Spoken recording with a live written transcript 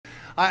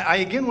I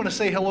again want to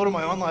say hello to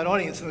my online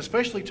audience, and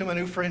especially to my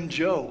new friend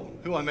Joe,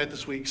 who I met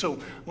this week. So I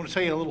want to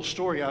tell you a little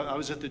story. I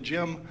was at the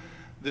gym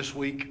this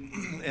week,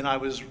 and I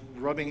was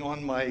rubbing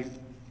on my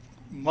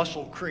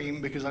muscle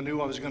cream because I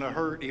knew I was going to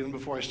hurt even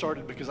before I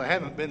started because I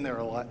haven't been there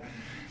a lot.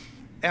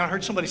 And I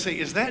heard somebody say,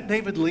 "Is that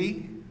David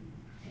Lee?"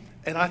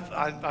 And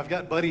I've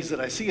got buddies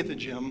that I see at the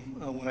gym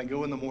when I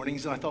go in the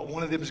mornings, and I thought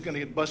one of them is going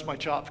to bust my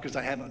chops because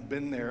I haven't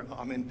been there.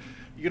 I mean,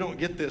 you don't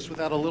get this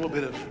without a little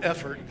bit of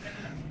effort.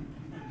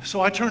 So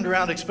I turned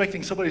around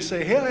expecting somebody to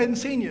say, "Hey, I hadn't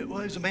seen you."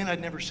 Well, it was a man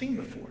I'd never seen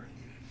before.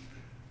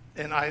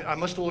 And I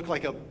must have looked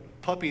like a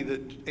puppy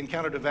that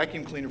encountered a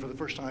vacuum cleaner for the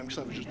first time because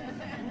I was just...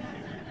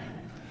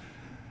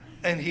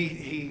 And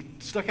he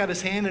stuck out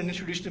his hand and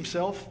introduced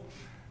himself.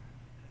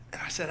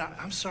 And I said,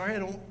 "I'm sorry, I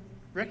don't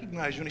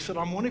recognize you." And he said,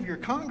 "I'm one of your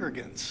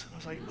congregants." I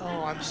was like,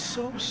 "Oh, I'm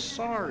so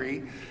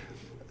sorry.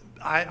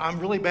 I'm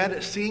really bad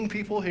at seeing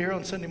people here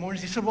on Sunday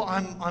mornings." He said, "Well,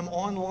 I'm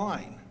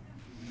online."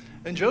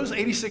 And Joe's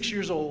 86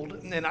 years old,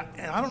 and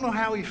I don't know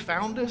how he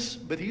found us,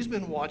 but he's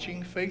been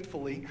watching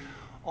faithfully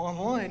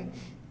online.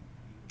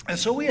 And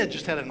so we had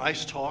just had a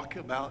nice talk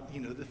about,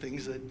 the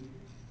things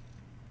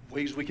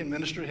ways we can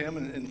minister to him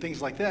and things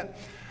like that.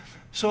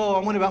 So I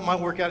went about my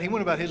workout. He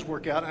went about his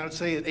workout. And I would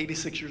say at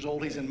 86 years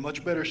old, he's in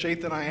much better shape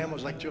than I am. I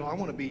was like, "Joe, I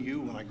want to be you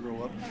when I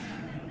grow up."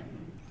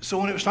 So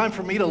when it was time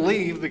for me to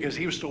leave, because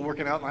he was still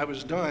working out and I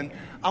was done,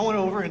 I went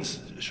over and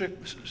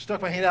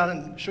stuck my hand out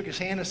and shook his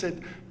hand and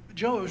said,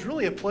 "Joe, it was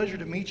really a pleasure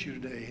to meet you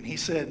today." And he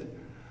said,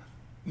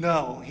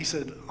 "No," he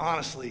said,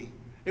 "honestly,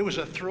 it was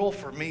a thrill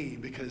for me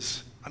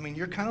because,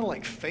 you're kind of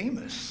like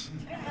famous."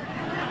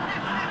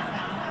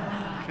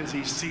 Because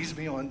he sees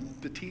me on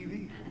the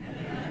TV.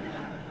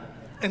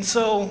 And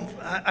so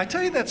I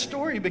tell you that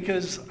story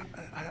because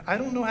I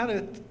don't know how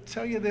to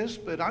tell you this,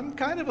 but I'm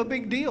kind of a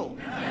big deal.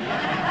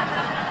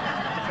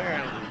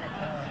 Apparently.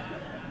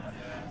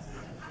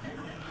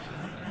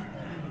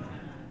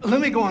 Let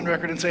me go on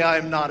record and say I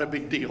am not a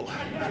big deal.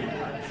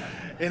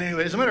 And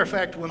anyway, as a matter of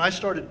fact, when I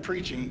started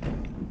preaching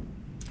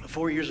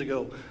 4 years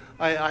ago,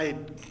 I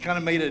kind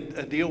of made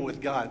a deal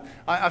with God.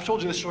 I've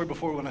told you this story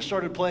before. When I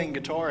started playing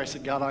guitar, I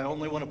said, "God, I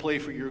only want to play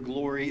for your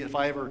glory. If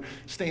I ever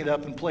stand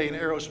up and play an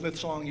Aerosmith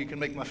song, you can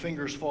make my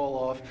fingers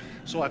fall off."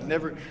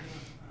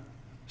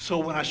 So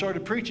when I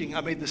started preaching,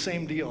 I made the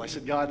same deal. I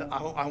said, "God,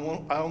 I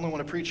only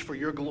want to preach for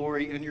your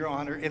glory and your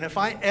honor. And if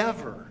I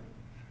ever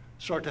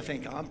start to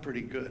think I'm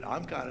pretty good,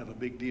 I'm kind of a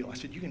big deal," I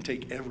said, "you can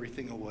take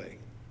everything away."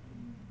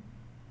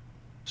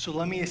 So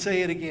let me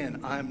say it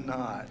again. I'm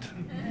not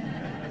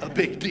a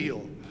big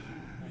deal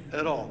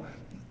at all.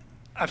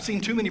 I've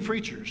seen too many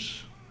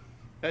preachers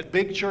at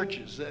big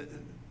churches.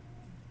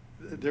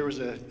 There was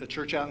a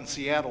church out in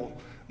Seattle,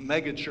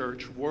 mega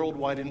church,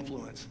 worldwide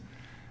influence.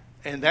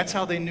 And that's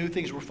how they knew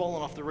things were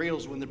falling off the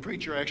rails when the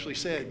preacher actually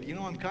said,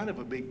 "I'm kind of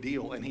a big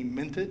deal." And he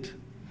meant it.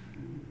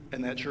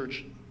 And that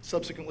church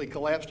subsequently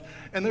collapsed.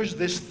 And there's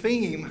this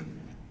theme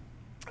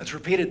that's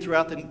repeated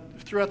throughout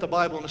the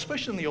Bible, and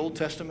especially in the Old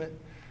Testament.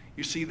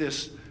 You see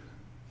this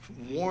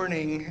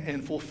warning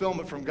and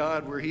fulfillment from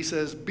God where he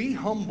says, "Be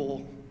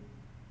humble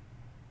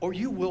or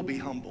you will be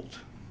humbled."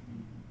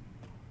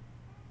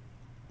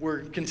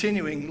 We're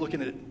continuing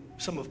looking at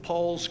some of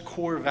Paul's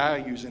core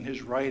values in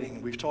his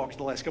writing. We've talked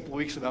the last couple of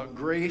weeks about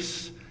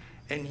grace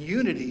and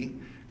unity.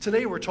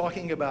 Today we're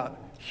talking about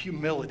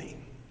humility.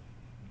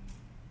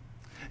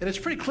 And it's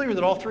pretty clear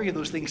that all three of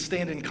those things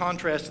stand in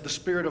contrast to the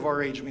spirit of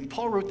our age.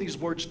 Paul wrote these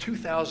words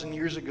 2,000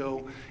 years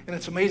ago, and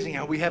it's amazing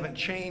how we haven't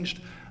changed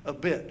a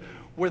bit.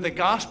 Where the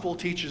gospel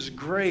teaches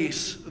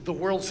grace, the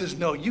world says,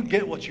 "No, you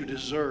get what you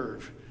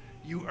deserve.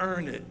 You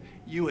earn it.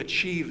 You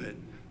achieve it.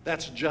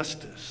 That's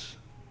justice."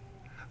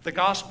 The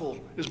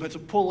gospel is meant to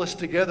pull us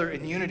together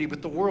in unity,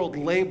 but the world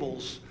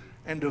labels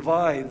and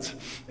divides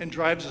and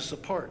drives us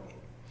apart.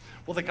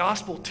 Well, the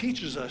gospel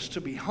teaches us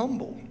to be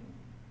humble.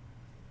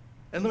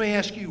 And let me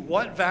ask you,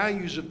 what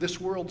values of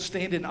this world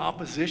stand in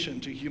opposition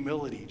to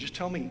humility? Just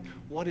tell me,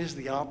 what is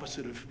the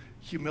opposite of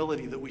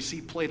humility that we see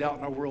played out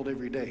in our world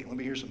every day? Let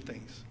me hear some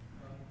things.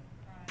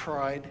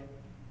 Pride,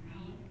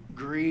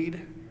 greed,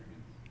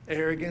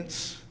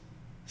 arrogance,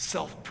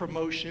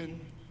 self-promotion,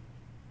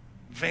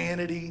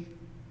 vanity,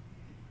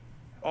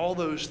 all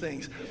those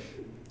things.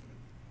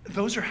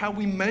 Those are how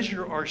we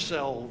measure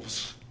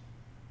ourselves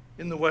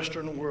in the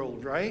Western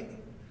world, right?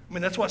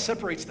 That's what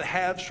separates the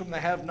haves from the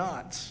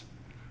have-nots.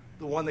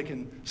 The one that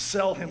can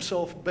sell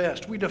himself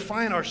best. We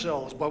define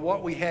ourselves by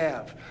what we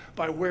have,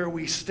 by where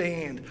we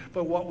stand,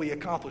 by what we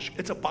accomplish.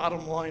 It's a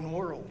bottom line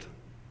world,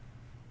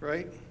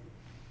 right?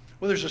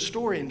 Well, there's a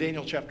story in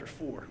Daniel chapter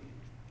 4.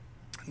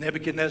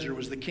 Nebuchadnezzar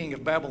was the king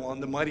of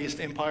Babylon, the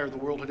mightiest empire the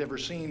world had ever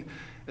seen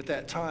at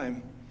that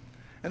time.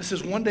 And it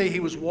says one day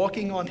he was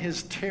walking on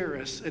his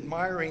terrace,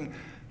 admiring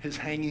his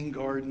hanging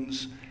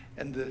gardens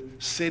and the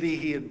city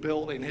he had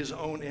built in his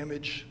own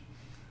image,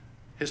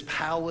 his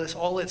palace,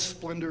 all its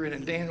splendor. And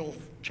in Daniel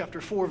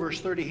chapter 4, verse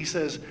 30, he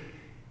says,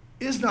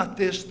 "Is not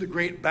this the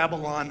great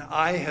Babylon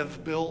I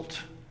have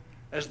built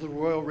as the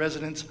royal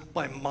residence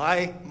by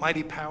my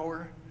mighty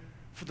power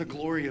for the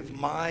glory of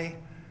my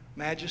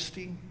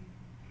majesty?"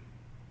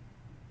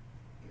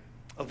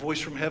 a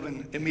voice from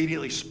heaven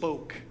immediately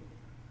spoke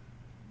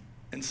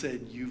and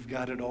said, "You've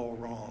got it all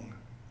wrong."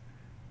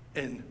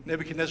 And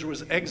Nebuchadnezzar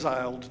was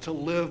exiled to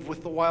live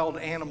with the wild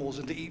animals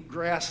and to eat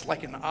grass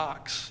like an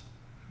ox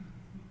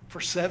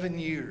for 7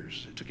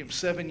 years. It took him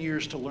 7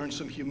 years to learn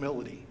some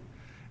humility.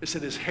 It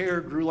said his hair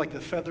grew like the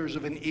feathers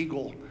of an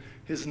eagle,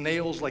 his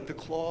nails like the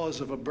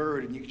claws of a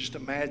bird. And you can just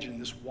imagine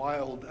this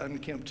wild,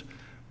 unkempt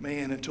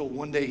man until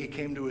one day he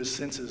came to his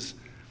senses.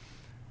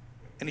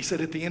 And he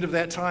said, "At the end of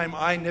that time,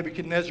 I,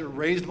 Nebuchadnezzar,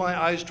 raised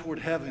my eyes toward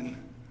heaven,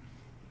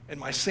 and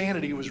my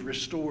sanity was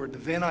restored.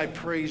 Then I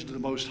praised the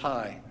Most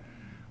High.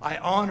 I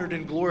honored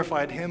and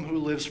glorified him who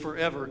lives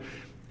forever.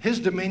 His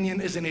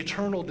dominion is an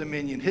eternal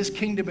dominion. His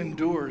kingdom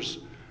endures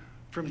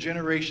from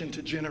generation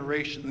to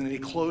generation." And then he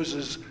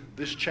closes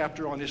this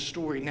chapter on his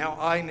story. "Now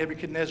I,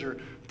 Nebuchadnezzar,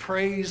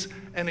 praise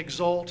and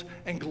exalt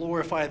and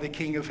glorify the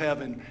King of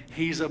heaven.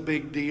 He's a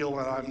big deal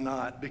and I'm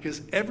not,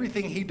 because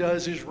everything he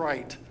does is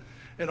right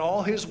and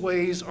all his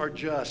ways are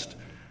just.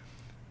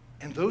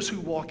 And those who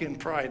walk in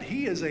pride,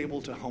 he is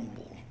able to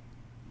humble."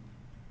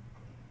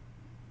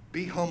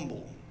 Be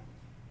humble,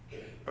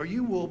 or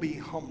you will be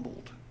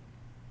humbled,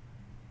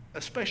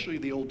 especially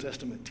the Old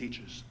Testament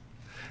teaches.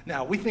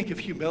 Now, we think of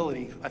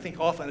humility, I think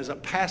often as a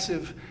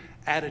passive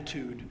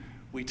attitude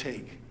we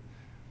take.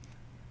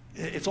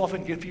 It's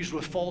often confused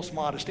with false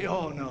modesty.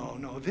 "Oh,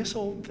 no, this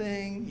old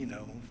thing,"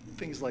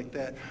 things like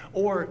that.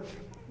 Or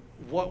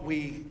what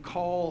we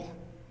call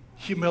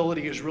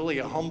humility is really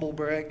a humble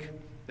brag.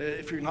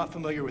 If you're not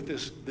familiar with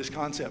this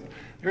concept,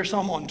 there's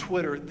some on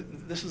Twitter.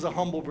 This is a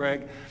humble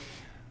brag.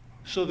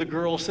 So the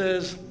girl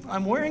says,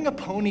 "I'm wearing a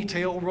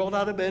ponytail, rolled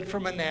out of bed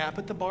from a nap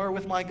at the bar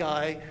with my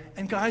guy,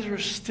 and guys are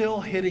still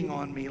hitting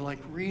on me." Like,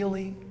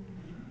 really?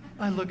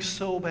 I look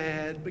so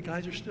bad, but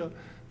guys are still...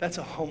 That's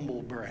a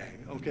humble brag,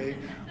 okay?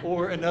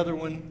 Or another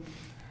one,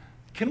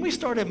 "Can we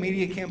start a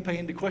media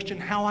campaign to question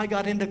how I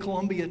got into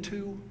Columbia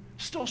too?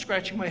 Still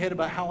scratching my head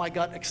about how I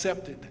got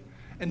accepted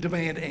and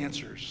demand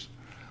answers.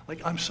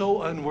 Like, I'm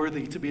so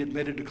unworthy to be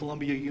admitted to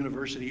Columbia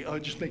University. Oh,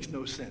 it just makes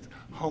no sense."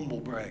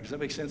 Humble brag. Does that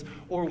make sense?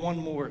 Or one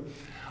more.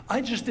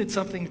 "I just did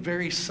something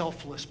very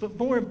selfless, but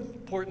more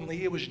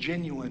importantly, it was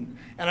genuine.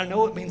 And I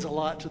know it means a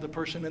lot to the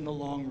person in the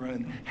long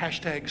run.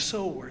 Hashtag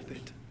so worth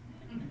it."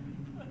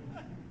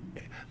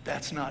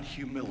 That's not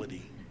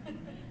humility.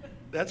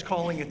 That's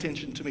calling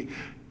attention to me.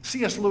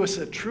 C.S. Lewis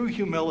said, true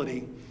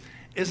humility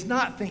is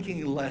not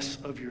thinking less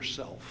of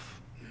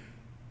yourself,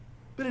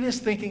 but it is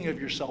thinking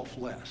of yourself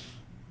less.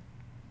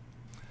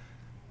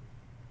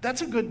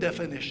 That's a good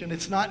definition.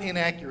 It's not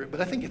inaccurate, but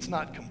I think it's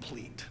not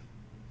complete.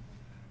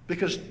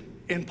 Because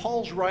in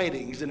Paul's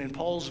writings and in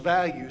Paul's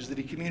values that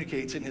he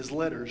communicates in his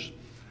letters,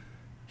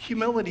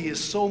 humility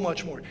is so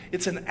much more.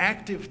 It's an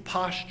active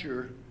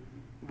posture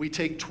we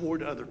take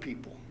toward other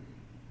people.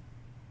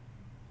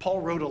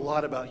 Paul wrote a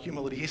lot about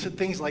humility. He said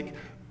things like,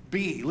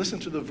 be, listen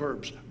to the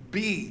verbs,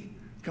 be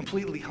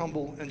completely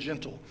humble and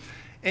gentle.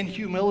 In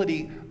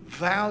humility,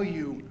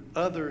 value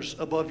others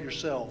above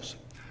yourselves.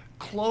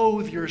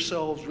 Clothe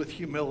yourselves with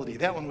humility.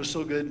 That one was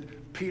so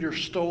good, Peter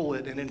stole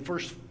it. And in 1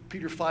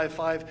 Peter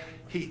 5:5,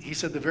 he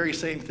said the very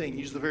same thing,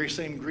 used the very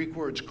same Greek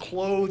words,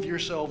 clothe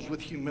yourselves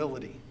with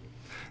humility.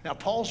 Now,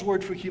 Paul's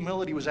word for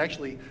humility was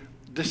actually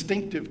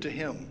distinctive to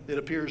him. It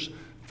appears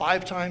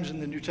 5 times in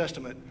the New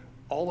Testament.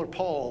 All are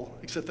Paul,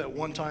 except that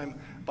one time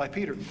by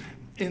Peter.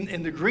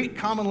 In the Greek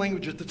common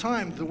language at the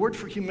time, the word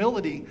for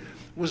humility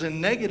was a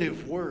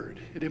negative word.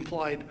 It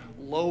implied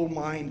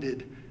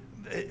low-minded.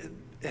 It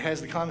has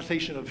the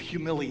connotation of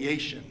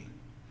humiliation,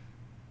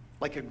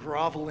 like a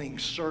groveling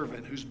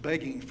servant who's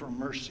begging for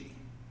mercy.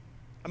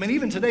 I mean,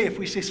 even today, if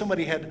we say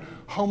somebody had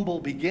humble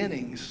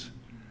beginnings,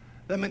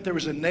 that meant there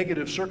was a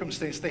negative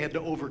circumstance they had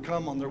to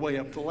overcome on their way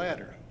up the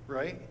ladder,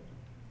 right?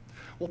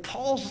 Well,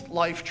 Paul's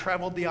life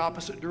traveled the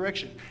opposite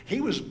direction.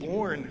 He was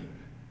born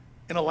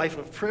in a life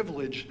of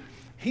privilege.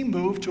 He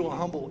moved to a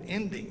humble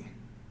ending.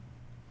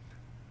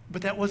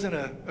 But that wasn't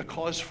a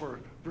cause for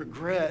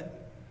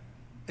regret.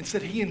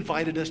 Instead, he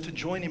invited us to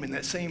join him in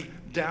that same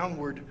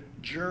downward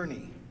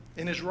journey.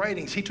 In his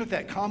writings, he took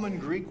that common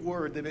Greek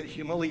word that meant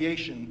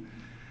humiliation,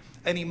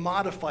 and he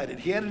modified it.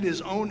 He added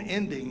his own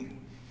ending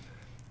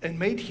and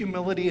made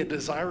humility a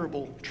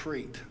desirable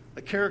trait,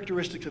 a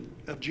characteristic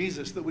of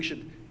Jesus that we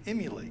should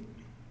emulate.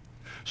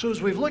 So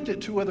as we've looked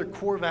at 2 other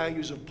core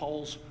values of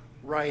Paul's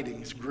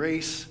writings,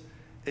 grace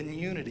and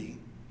unity,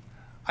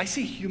 I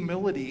see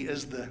humility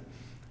as the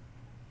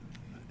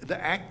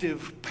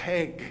active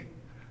peg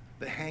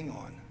to hang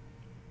on.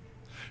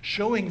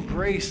 Showing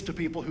grace to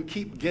people who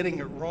keep getting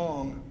it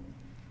wrong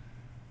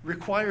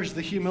requires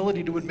the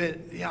humility to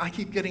admit, yeah, I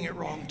keep getting it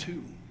wrong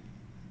too.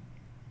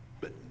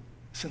 But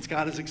since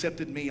God has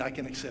accepted me, I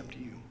can accept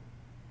you.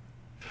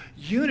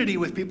 Unity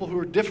with people who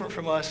are different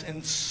from us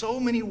in so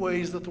many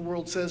ways that the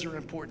world says are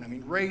important. I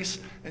mean, race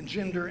and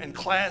gender and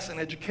class and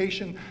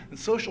education and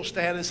social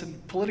status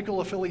and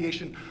political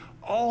affiliation,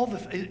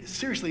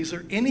 seriously, is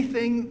there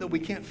anything that we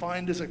can't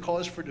find as a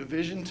cause for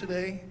division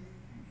today?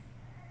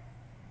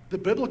 The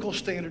biblical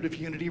standard of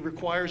unity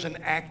requires an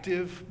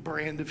active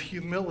brand of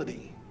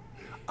humility.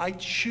 I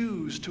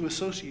choose to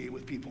associate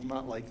with people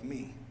not like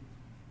me.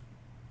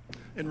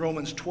 In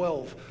Romans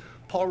 12,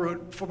 Paul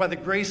wrote, "For by the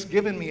grace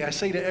given me, I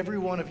say to every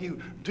one of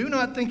you, do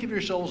not think of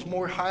yourselves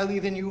more highly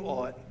than you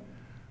ought,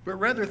 but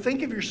rather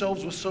think of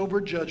yourselves with sober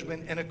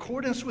judgment in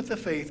accordance with the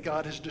faith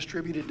God has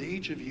distributed to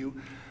each of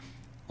you.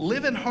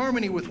 Live in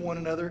harmony with one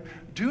another.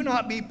 Do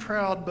not be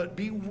proud, but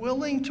be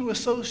willing to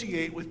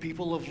associate with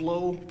people of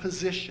low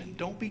position.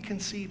 Don't be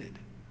conceited.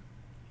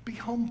 Be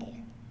humble.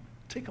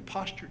 Take a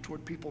posture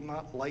toward people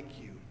not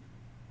like you."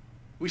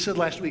 We said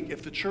last week,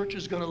 if the church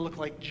is going to look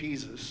like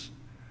Jesus,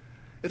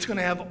 it's going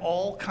to have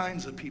all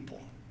kinds of people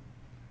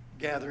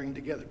gathering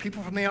together.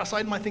 People from the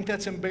outside might think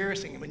that's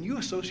embarrassing. When you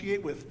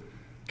associate with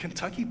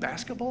Kentucky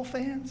basketball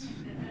fans,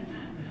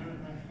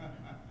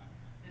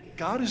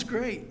 God is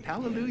great.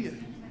 Hallelujah.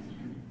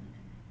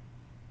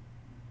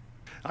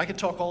 I could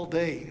talk all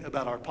day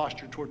about our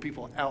posture toward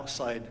people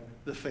outside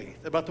the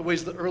faith, about the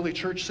ways the early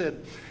church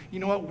said, you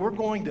know what, we're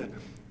going to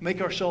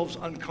make ourselves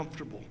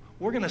uncomfortable.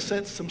 We're going to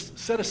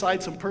set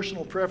aside some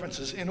personal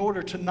preferences in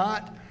order to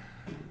not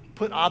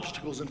put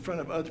obstacles in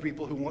front of other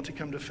people who want to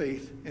come to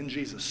faith in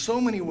Jesus.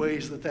 So many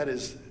ways that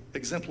is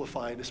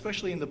exemplified,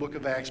 especially in the book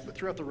of Acts, but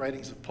throughout the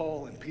writings of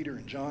Paul and Peter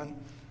and John.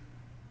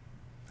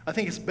 I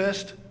think it's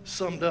best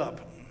summed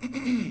up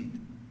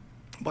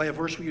by a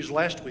verse we used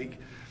last week,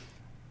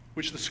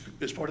 which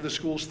is part of the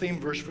school's theme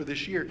verse for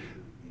this year.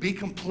 Be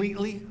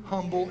completely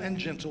humble and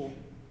gentle.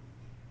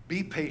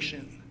 Be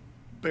patient,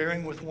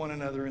 bearing with one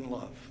another in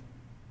love.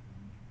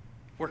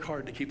 Work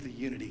hard to keep the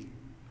unity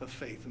of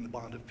faith and the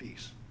bond of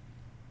peace.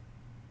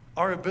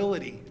 Our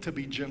ability to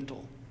be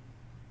gentle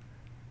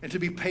and to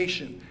be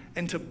patient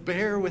and to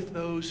bear with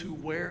those who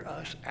wear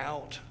us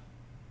out.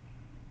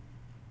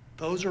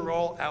 Those are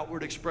all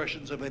outward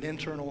expressions of an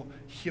internal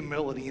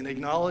humility, an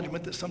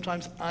acknowledgement that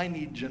sometimes I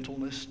need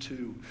gentleness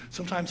too.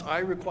 Sometimes I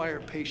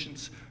require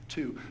patience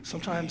too.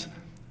 Sometimes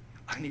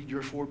I need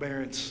your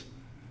forbearance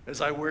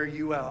as I wear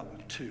you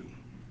out too.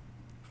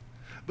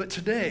 But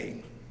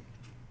today,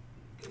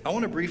 I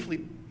want to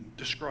briefly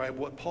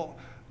let Paul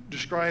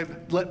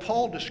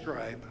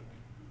describe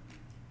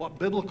what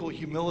biblical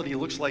humility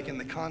looks like in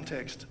the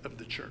context of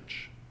the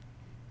church.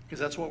 Because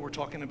that's what we're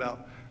talking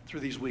about through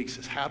these weeks,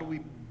 is how do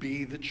we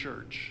be the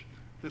church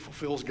that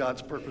fulfills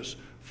God's purpose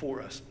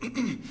for us?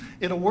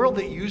 In a world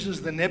that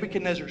uses the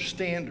Nebuchadnezzar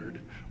standard,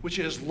 which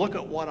is look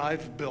at what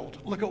I've built,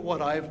 look at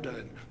what I've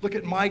done, look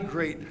at my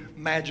great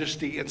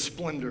majesty and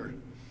splendor,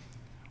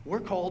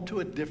 we're called to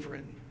a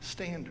different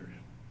standard.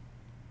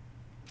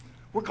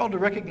 We're called to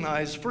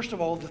recognize, first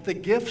of all, that the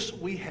gifts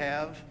we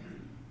have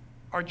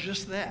are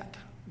just that,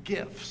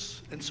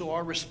 gifts. And so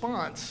our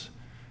response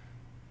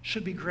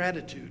should be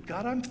gratitude.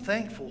 God, I'm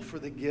thankful for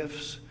the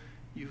gifts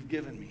you've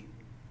given me.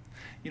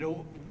 You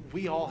know,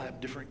 we all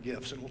have different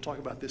gifts, and we'll talk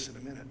about this in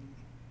a minute.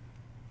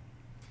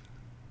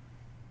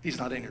 He's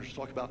not in here, so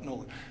talk about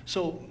Nolan.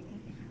 So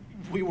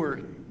we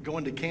were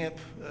going to camp,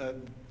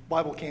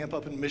 Bible camp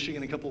up in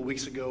Michigan a couple of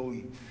weeks ago,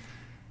 and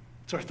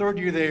it's our third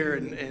year there,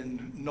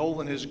 and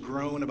Nolan has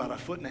grown about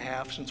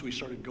 1.5 feet since we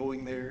started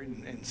going there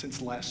and since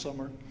last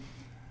summer.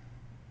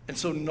 And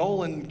so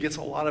Nolan gets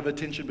a lot of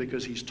attention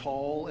because he's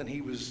tall, and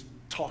he was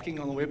talking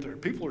on the way up there.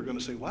 People are going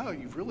to say, wow,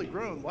 you've really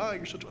grown. Wow,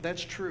 you're so tall.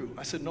 That's true.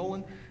 I said,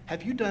 Nolan,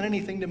 have you done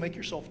anything to make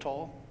yourself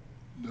tall?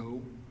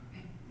 No.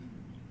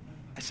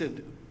 I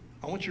said,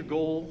 I want your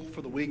goal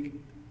for the week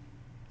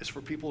is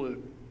for people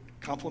to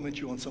compliment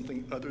you on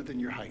something other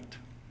than your height.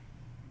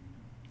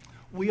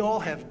 We all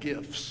have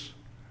gifts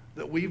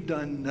that we've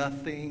done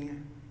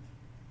nothing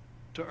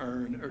to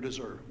earn or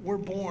deserve. We're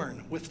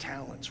born with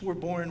talents. We're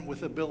born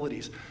with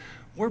abilities.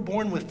 We're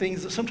born with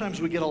things that sometimes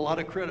we get a lot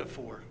of credit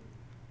for.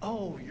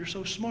 Oh, you're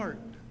so smart.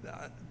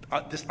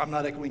 I'm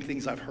not echoing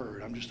things I've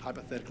heard. I'm just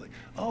hypothetically.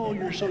 Oh,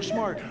 you're so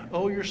smart.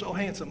 Oh, you're so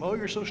handsome. Oh,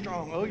 you're so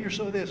strong. Oh, you're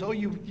so this. Oh,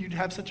 you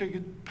have such a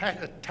good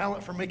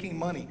talent for making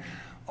money.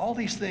 All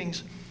these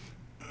things.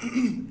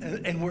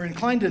 And we're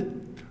inclined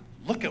to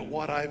look at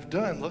what I've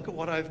done. Look at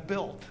what I've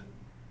built.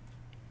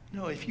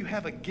 No, if you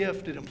have a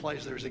gift, it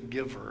implies there's a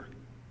giver.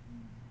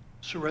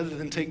 So rather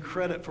than take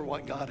credit for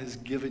what God has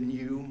given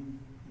you,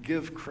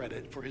 give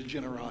credit for his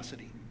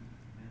generosity.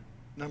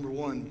 Number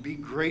one, be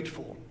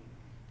grateful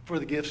for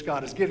the gifts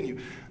God has given you.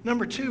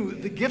 Number two,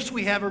 the gifts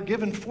we have are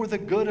given for the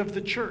good of the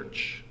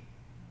church.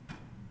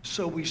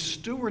 So we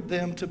steward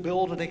them to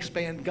build and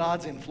expand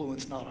God's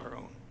influence, not our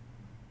own.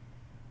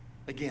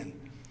 Again,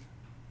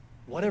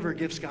 whatever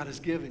gifts God has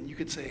given, you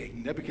could say,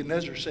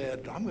 Nebuchadnezzar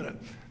said, I'm going to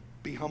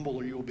be humble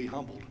or you will be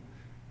humbled.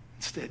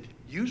 Instead,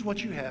 use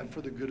what you have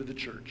for the good of the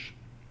church.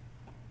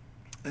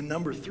 And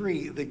number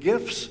three, the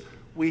gifts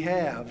we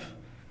have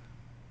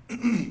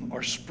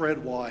are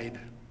spread wide.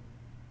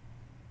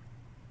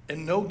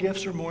 And no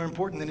gifts are more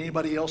important than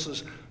anybody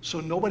else's,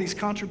 so nobody's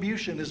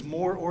contribution is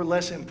more or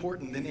less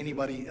important than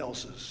anybody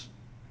else's.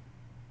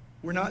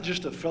 We're not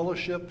just a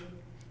fellowship,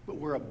 but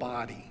we're a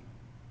body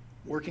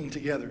working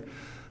together.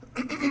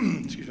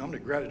 Excuse me, I'm going to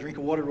grab a drink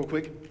of water real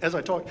quick. As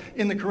I talk,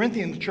 in the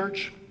Corinthian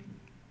church,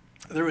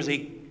 there was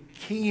a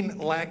keen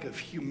lack of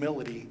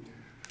humility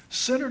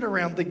centered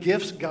around the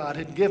gifts God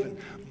had given,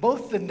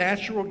 both the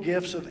natural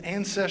gifts of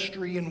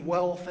ancestry and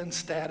wealth and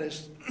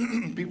status.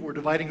 People were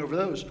dividing over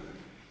those.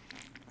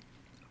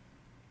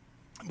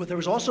 But there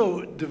was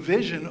also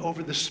division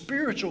over the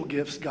spiritual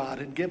gifts God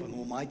had given.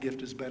 Well, my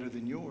gift is better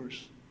than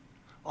yours.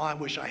 Oh, I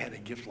wish I had a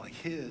gift like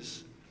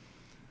his.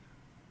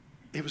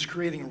 It was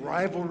creating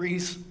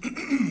rivalries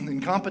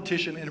and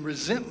competition and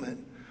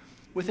resentment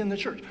within the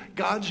church.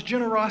 God's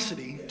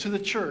generosity to the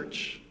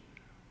church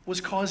was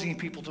causing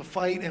people to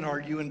fight and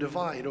argue and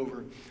divide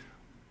over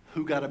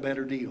who got a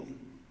better deal.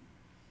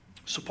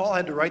 So Paul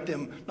had to write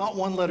them not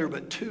one letter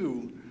but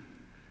two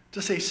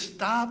to say,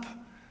 stop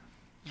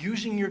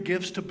using your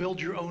gifts to build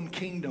your own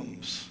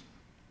kingdoms.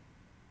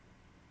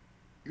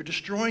 You're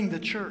destroying the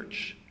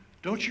church.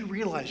 Don't you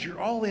realize you're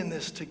all in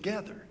this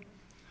together?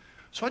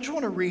 So I just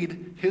want to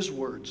read his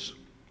words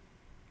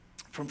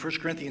from 1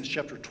 Corinthians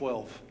chapter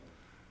 12.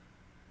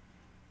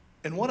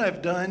 And what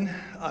I've done,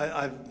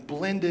 I've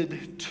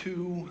blended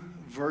two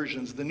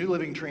versions. The New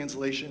Living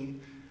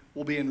Translation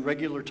will be in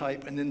regular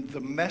type, and then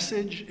the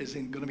Message is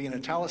going to be in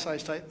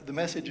italicized type. The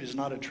Message is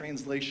not a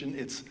translation.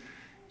 It's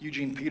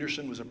Eugene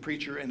Peterson was a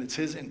preacher, and it's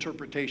his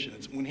interpretation.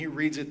 It's, when he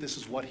reads it, this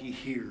is what he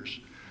hears.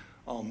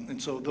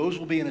 And so those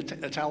will be in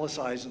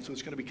italicized, and so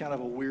it's going to be kind of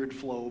a weird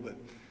flow, but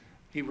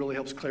he really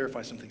helps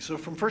clarify some things. So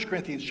from 1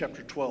 Corinthians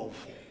chapter 12,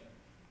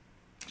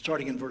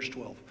 starting in verse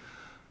 12,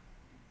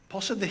 Paul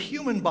said the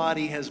human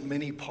body has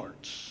many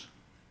parts,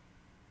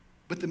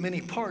 but the many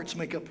parts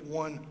make up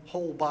one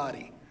whole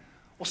body.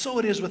 Well, so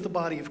it is with the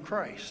body of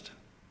Christ.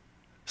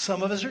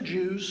 Some of us are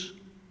Jews,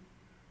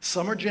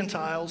 some are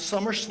Gentiles,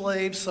 some are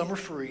slaves, some are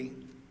free.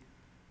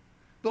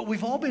 But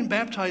we've all been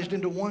baptized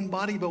into one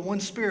body by one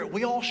Spirit.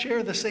 We all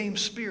share the same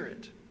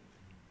Spirit.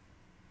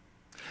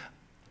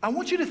 I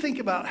want you to think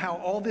about how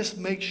all this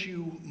makes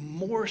you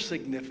more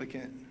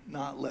significant,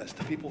 not less,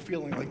 to people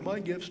feeling like my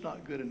gift's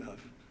not good enough.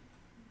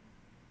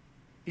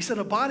 He said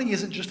a body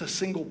isn't just a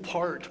single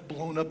part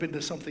blown up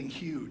into something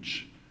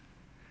huge.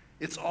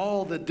 It's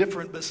all the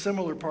different but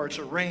similar parts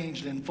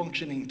arranged and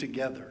functioning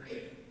together.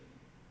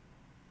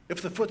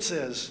 If the foot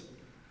says,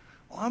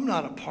 well, I'm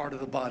not a part of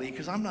the body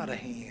because I'm not a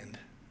hand,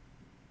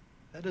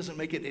 that doesn't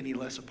make it any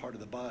less a part of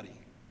the body.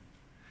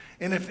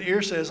 And if the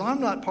ear says, I'm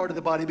not part of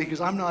the body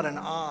because I'm not an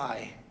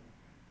eye,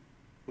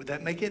 would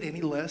that make it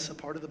any less a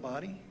part of the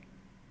body?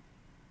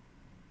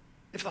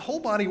 If the whole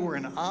body were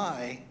an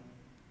eye,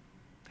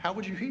 how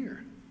would you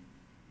hear?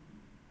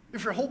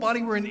 If your whole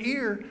body were an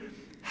ear,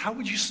 how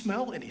would you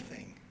smell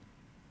anything?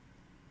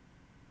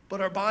 But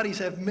our bodies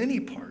have many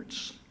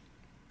parts,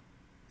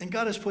 and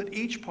God has put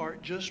each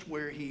part just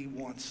where he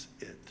wants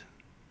it.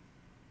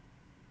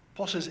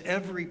 Paul says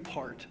every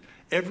part,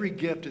 every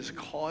gift is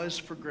cause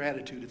for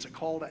gratitude. It's a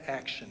call to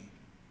action.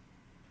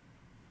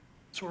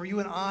 So are you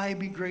an eye?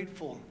 Be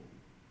grateful.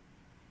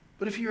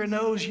 But if you're a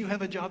nose, you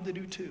have a job to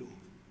do too.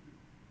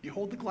 You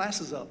hold the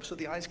glasses up so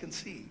the eyes can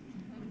see.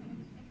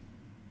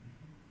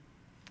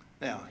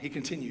 Now, he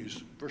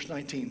continues, verse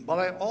 19. But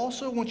I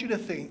also want you to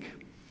think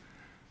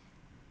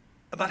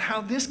about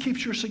how this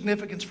keeps your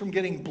significance from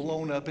getting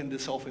blown up into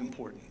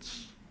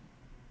self-importance.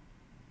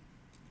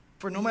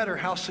 For no matter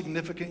how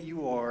significant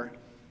you are,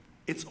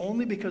 it's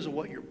only because of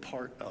what you're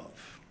part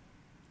of.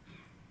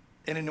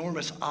 An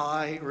enormous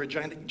eye or a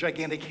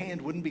gigantic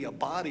hand wouldn't be a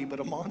body, but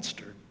a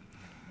monster.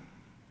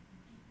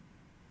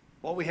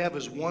 What we have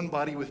is one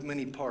body with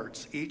many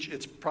parts, each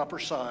its proper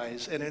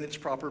size and in its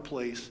proper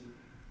place.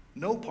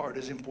 No part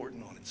is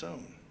important on its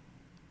own.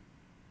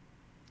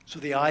 So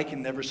the eye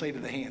can never say to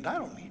the hand, I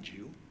don't need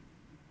you.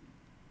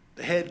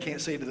 The head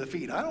can't say to the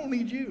feet, I don't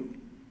need you.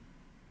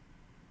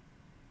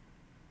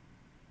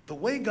 The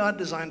way God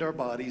designed our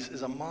bodies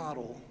is a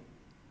model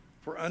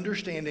for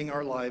understanding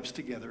our lives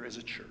together as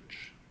a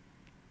church.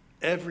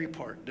 Every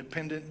part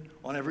dependent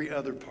on every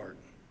other part.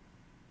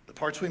 The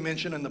parts we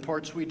mention and the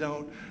parts we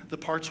don't. The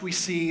parts we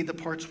see, the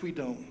parts we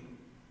don't.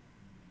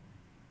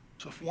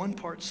 So if one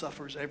part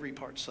suffers, every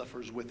part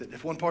suffers with it.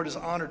 If one part is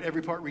honored,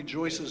 every part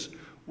rejoices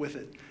with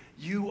it.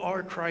 You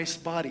are Christ's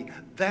body.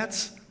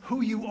 That's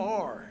who you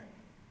are.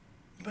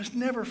 You must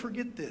never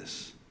forget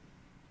this.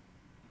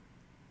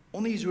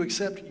 Only as you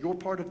accept your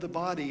part of the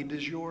body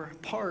does your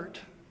part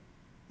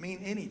mean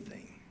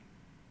anything.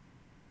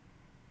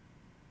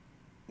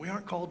 We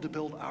aren't called to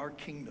build our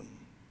kingdom.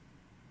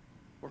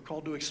 We're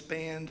called to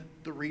expand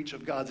the reach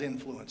of God's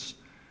influence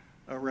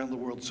around the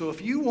world. So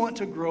if you want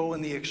to grow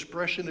in the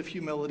expression of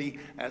humility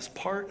as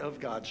part of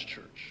God's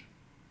church,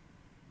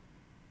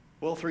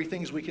 well, three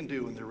things we can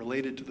do, and they're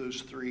related to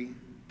those three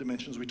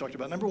dimensions we talked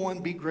about. Number one,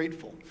 be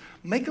grateful.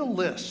 Make a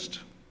list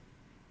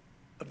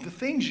of the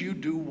things you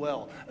do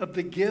well, of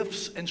the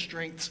gifts and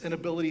strengths and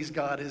abilities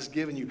God has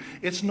given you.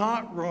 It's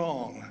not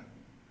wrong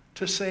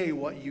to say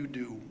what you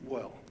do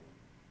well.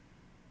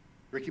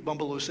 Ricky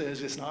Bumbelow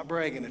says it's not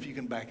bragging if you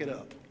can back it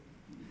up.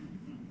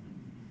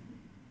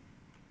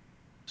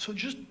 So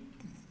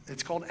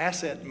it's called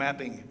asset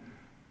mapping.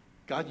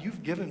 God,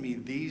 you've given me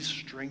these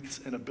strengths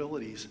and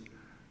abilities.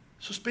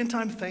 So spend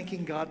time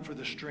thanking God for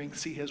the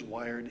strengths he has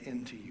wired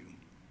into you.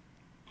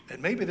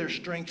 And maybe there's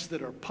strengths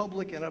that are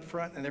public and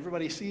upfront and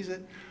everybody sees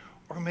it.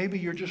 Or maybe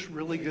you're just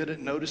really good at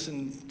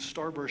noticing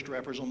Starburst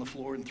wrappers on the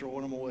floor and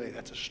throwing them away.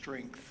 That's a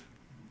strength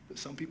that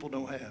some people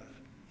don't have.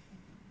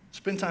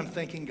 Spend time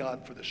thanking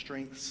God for the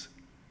strengths,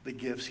 the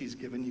gifts he's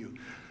given you.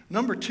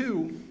 Number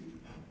 2,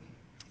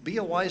 be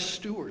a wise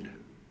steward.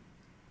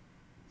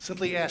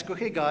 Simply ask,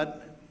 okay,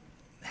 God,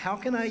 how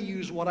can I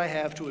use what I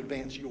have to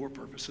advance your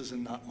purposes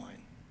and not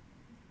mine?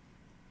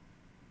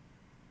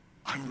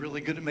 I'm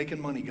really good at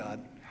making money,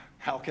 God.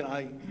 How can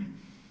I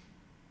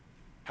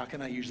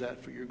use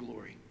that for your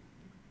glory?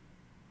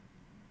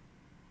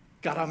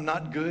 God, I'm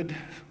not good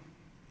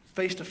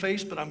face to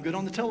face, but I'm good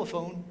on the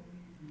telephone.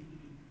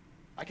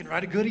 I can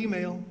write a good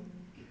email.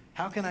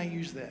 How can I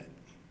use that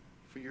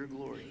for your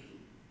glory?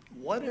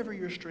 Whatever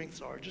your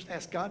strengths are, just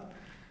ask God,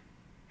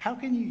 how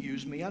can you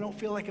use me? I don't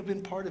feel like I've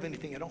been part of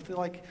anything. I don't feel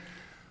like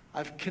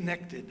I've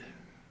connected.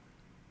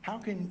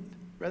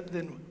 Rather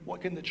than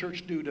what can the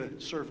church do to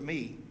serve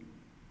me,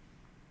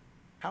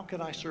 how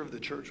can I serve the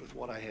church with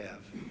what I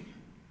have?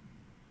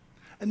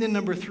 And then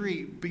number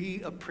 3,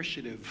 be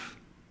appreciative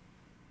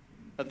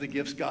of the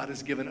gifts God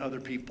has given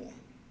other people.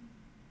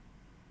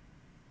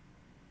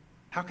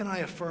 How can I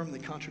affirm the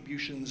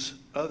contributions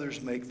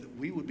others make that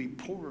we would be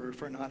poorer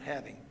for not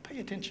having? Pay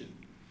attention.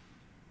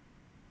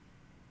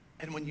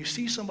 And when you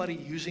see somebody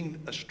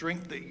using a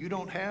strength that you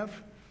don't have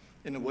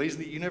in the ways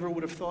that you never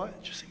would have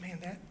thought, just say, man,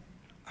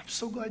 I'm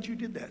so glad you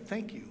did that.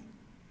 Thank you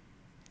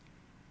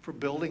for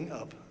building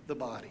up the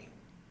body.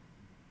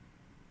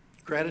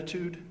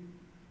 Gratitude,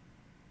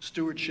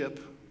 stewardship,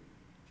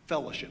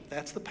 fellowship.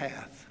 That's the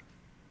path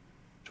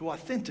to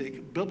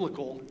authentic,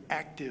 biblical,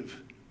 active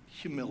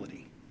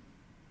humility.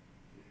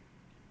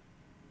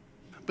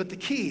 But the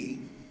key,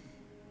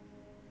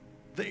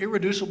 the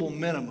irreducible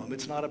minimum,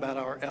 it's not about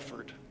our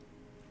effort.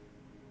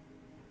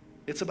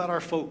 It's about our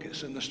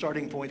focus, and the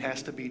starting point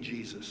has to be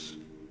Jesus.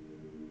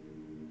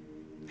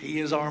 He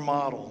is our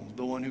model,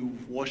 the one who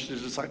washed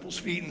his disciples'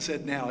 feet and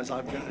said, now, as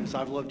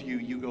I've loved you,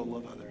 you go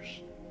love others.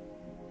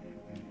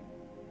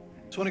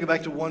 So I want to go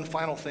back to one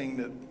final thing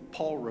that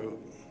Paul wrote,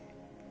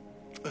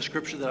 a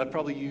scripture that I've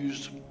probably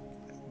used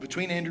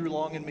between Andrew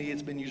Long and me.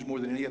 It's been used more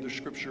than any other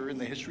scripture in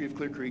the history of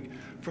Clear Creek,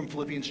 from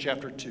Philippians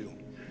chapter 2,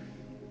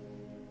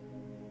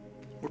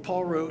 where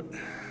Paul wrote,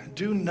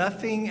 do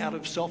nothing out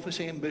of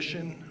selfish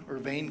ambition or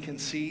vain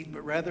conceit,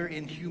 but rather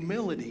in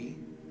humility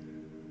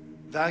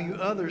value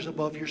others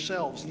above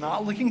yourselves,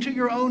 not looking to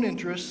your own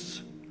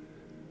interests,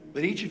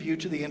 but each of you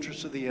to the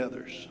interests of the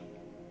others.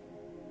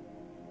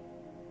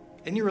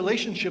 In your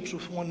relationships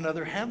with one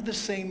another, have the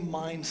same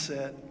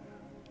mindset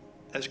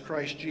as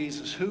Christ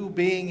Jesus, who,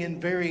 being in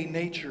very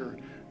nature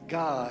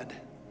God,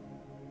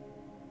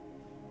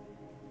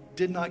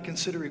 did not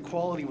consider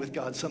equality with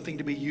God something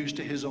to be used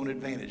to his own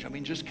advantage. I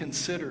mean, just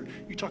consider,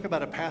 you talk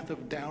about a path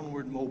of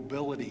downward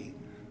mobility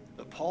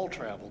that Paul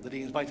traveled, that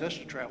he invites us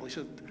to travel. He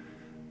said,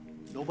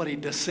 nobody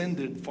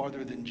descended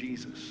farther than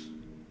Jesus.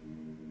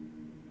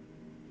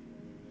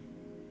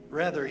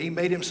 Rather, he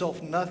made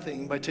himself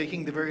nothing by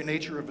taking the very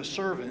nature of a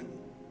servant,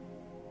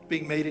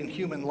 being made in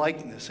human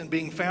likeness, and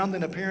being found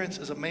in appearance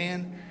as a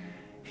man,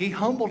 he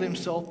humbled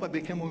himself by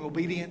becoming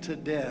obedient to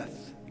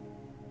death,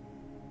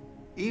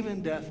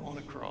 even death on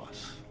a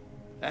cross.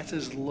 That's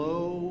as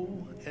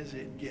low as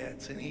it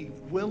gets, and he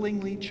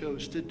willingly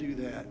chose to do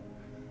that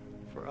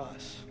for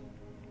us.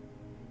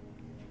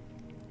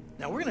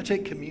 Now we're going to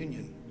take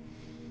communion.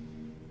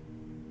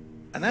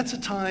 And that's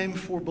a time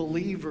for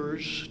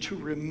believers to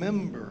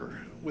remember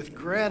with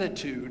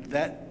gratitude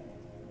that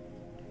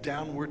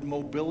downward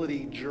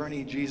mobility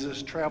journey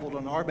Jesus traveled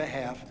on our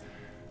behalf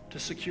to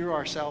secure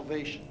our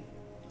salvation.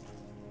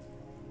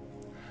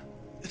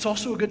 It's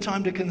also a good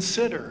time to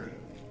consider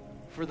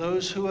for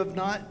those who have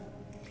not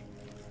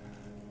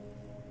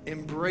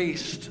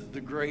embraced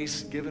the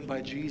grace given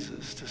by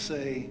Jesus to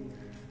say,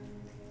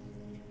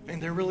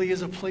 and there really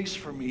is a place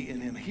for me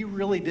in him. He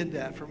really did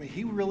that for me.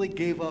 He really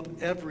gave up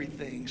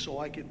everything so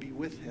I could be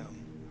with him.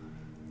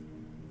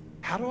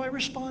 How do I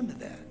respond to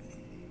that?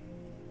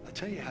 I'll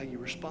tell you how you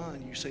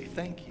respond. You say,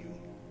 thank you.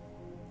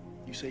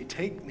 You say,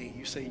 take me.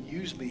 You say,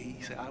 use me.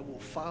 You say, I will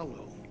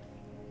follow.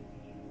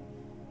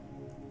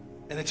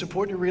 And it's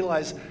important to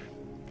realize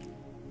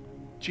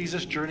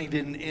Jesus' journey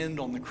didn't end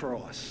on the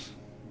cross.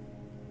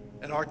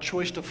 And our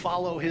choice to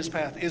follow his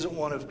path isn't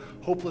one of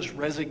hopeless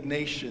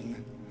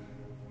resignation,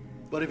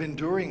 but of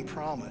enduring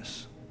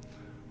promise.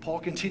 Paul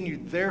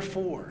continued,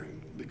 therefore,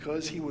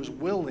 because he was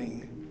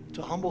willing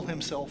to humble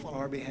himself on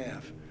our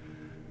behalf,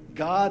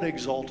 God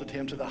exalted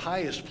him to the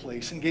highest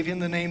place and gave him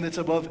the name that's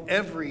above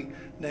every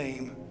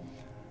name,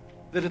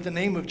 that at the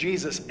name of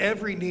Jesus,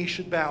 every knee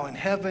should bow in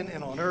heaven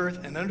and on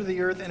earth and under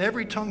the earth, and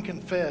every tongue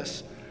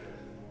confess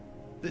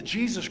that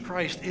Jesus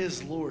Christ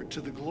is Lord,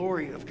 to the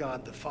glory of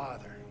God the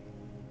Father.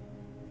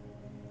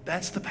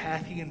 That's the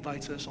path he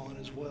invites us on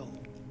as well.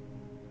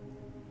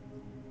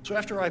 So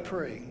after I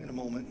pray in a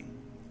moment,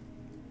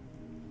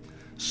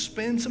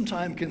 spend some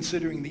time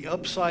considering the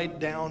upside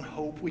down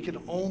hope we can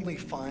only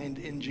find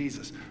in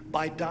Jesus.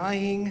 By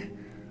dying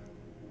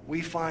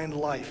we find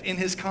life. In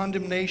his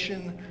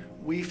condemnation,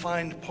 we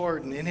find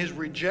pardon. In his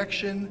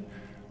rejection,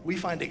 we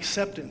find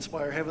acceptance by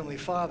our Heavenly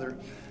Father.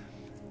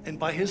 And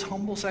by his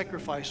humble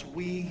sacrifice,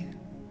 we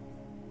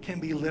can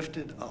be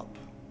lifted up.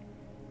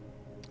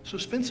 So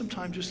spend some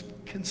time just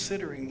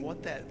considering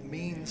what that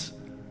means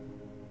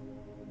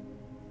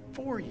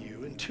for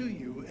you and to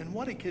you, and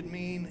what it could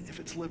mean if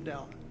it's lived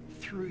out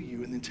through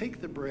you. And then take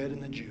the bread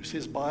and the juice,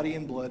 his body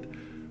and blood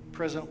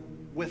present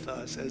with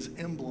us as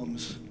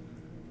emblems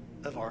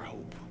of our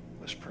hope.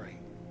 Let's pray.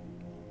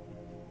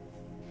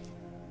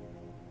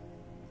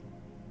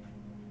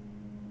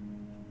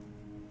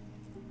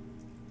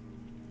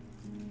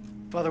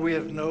 Father, we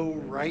have no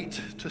right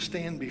to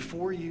stand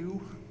before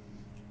you,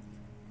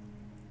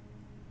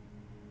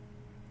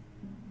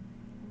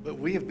 but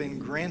we have been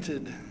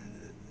granted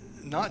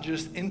not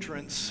just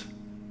entrance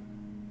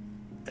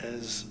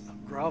as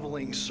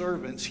groveling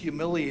servants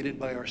humiliated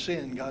by our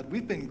sin. God,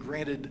 we've been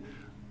granted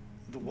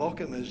the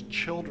welcome as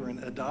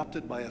children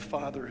adopted by a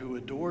Father who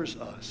adores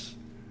us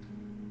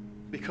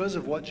because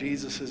of what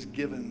Jesus has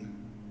given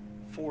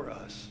for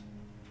us.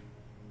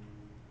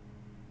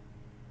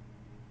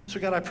 So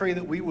God, I pray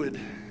that we would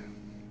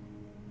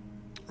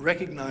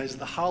recognize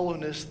the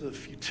hollowness, the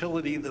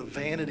futility, the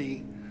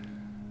vanity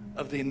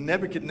of the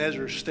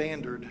Nebuchadnezzar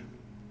standard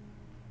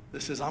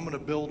that says, I'm going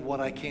to build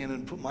what I can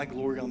and put my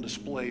glory on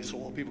display so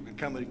all people can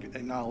come and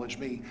acknowledge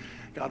me.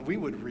 God, we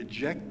would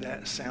reject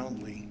that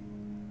soundly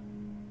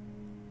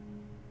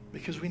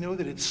because we know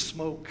that it's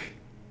smoke.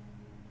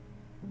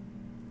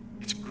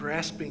 It's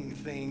grasping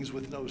things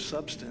with no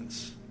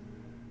substance.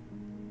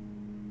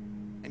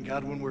 And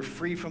God, when we're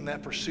free from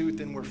that pursuit,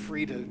 then we're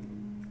free to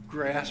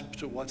grasp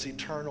to what's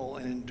eternal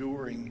and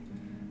enduring,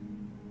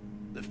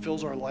 that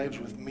fills our lives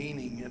with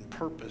meaning and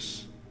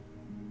purpose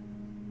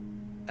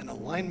and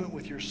alignment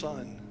with your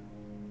Son,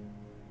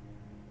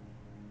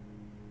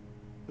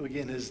 who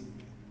again has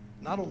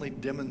not only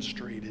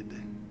demonstrated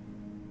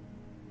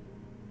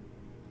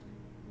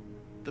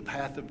the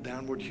path of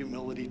downward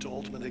humility to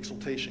ultimate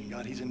exaltation.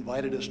 God, he's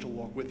invited us to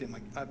walk with him.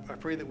 I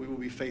pray that we will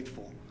be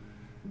faithful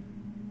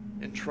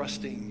in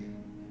trusting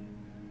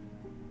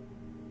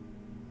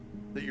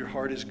that your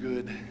heart is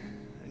good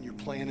and your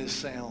plan is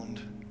sound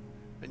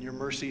and your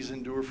mercies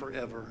endure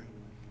forever.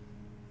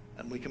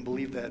 And we can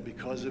believe that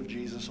because of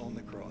Jesus on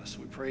the cross.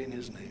 We pray in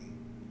his name.